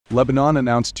Lebanon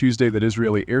announced Tuesday that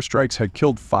Israeli airstrikes had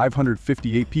killed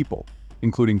 558 people,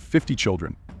 including 50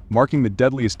 children, marking the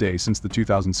deadliest day since the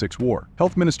 2006 war.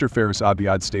 Health Minister Faris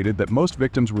Abiad stated that most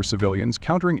victims were civilians,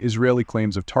 countering Israeli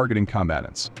claims of targeting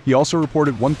combatants. He also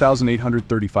reported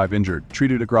 1,835 injured,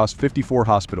 treated across 54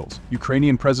 hospitals.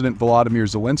 Ukrainian President Volodymyr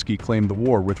Zelenskyy claimed the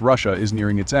war with Russia is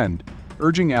nearing its end,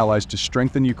 urging allies to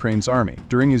strengthen Ukraine's army.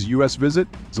 During his U.S. visit,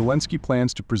 Zelenskyy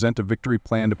plans to present a victory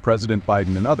plan to President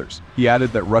Biden and others. He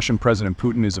added that Russian President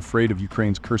Putin is afraid of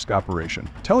Ukraine's Kursk operation.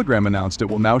 Telegram announced it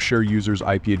will now share users'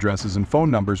 IP addresses and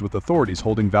phone numbers with authorities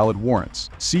holding valid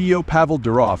warrants. CEO Pavel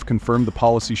Durov confirmed the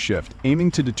policy shift, aiming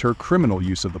to deter criminal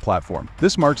use of the platform.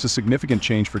 This marks a significant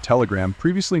change for Telegram,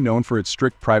 previously known for its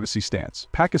strict privacy stance.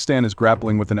 Pakistan is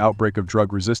grappling with an outbreak of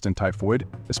drug-resistant typhoid,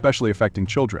 especially affecting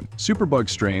children. Superbug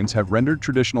strains have rendered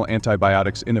traditional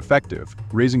antibiotics ineffective,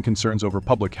 raising concerns over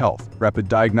public health. Rapid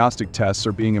diagnostic tests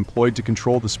are being employed to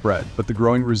control the spread, but the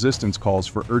growing resistance calls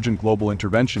for urgent global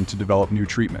intervention to develop new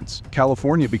treatments.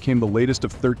 California became the latest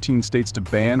of 13 states to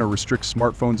ban or restrict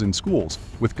smartphones in schools,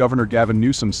 with Governor Gavin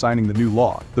Newsom signing the new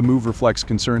law. The move reflects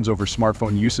concerns over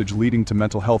smartphone usage leading to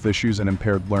mental health issues and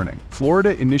impaired learning.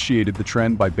 Florida initiated the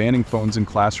trend by banning phones in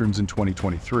classrooms in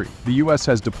 2023. The U.S.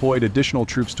 has deployed additional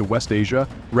troops to West Asia,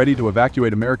 ready to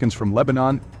evacuate Americans from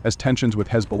Lebanon as tensions with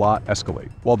Hezbollah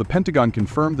escalate. While the Pentagon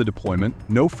confirmed the deployment,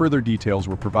 no further details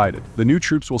were provided. The new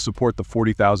troops will support the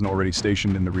 40,000 already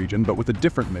stationed in the region, but with a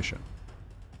different mission.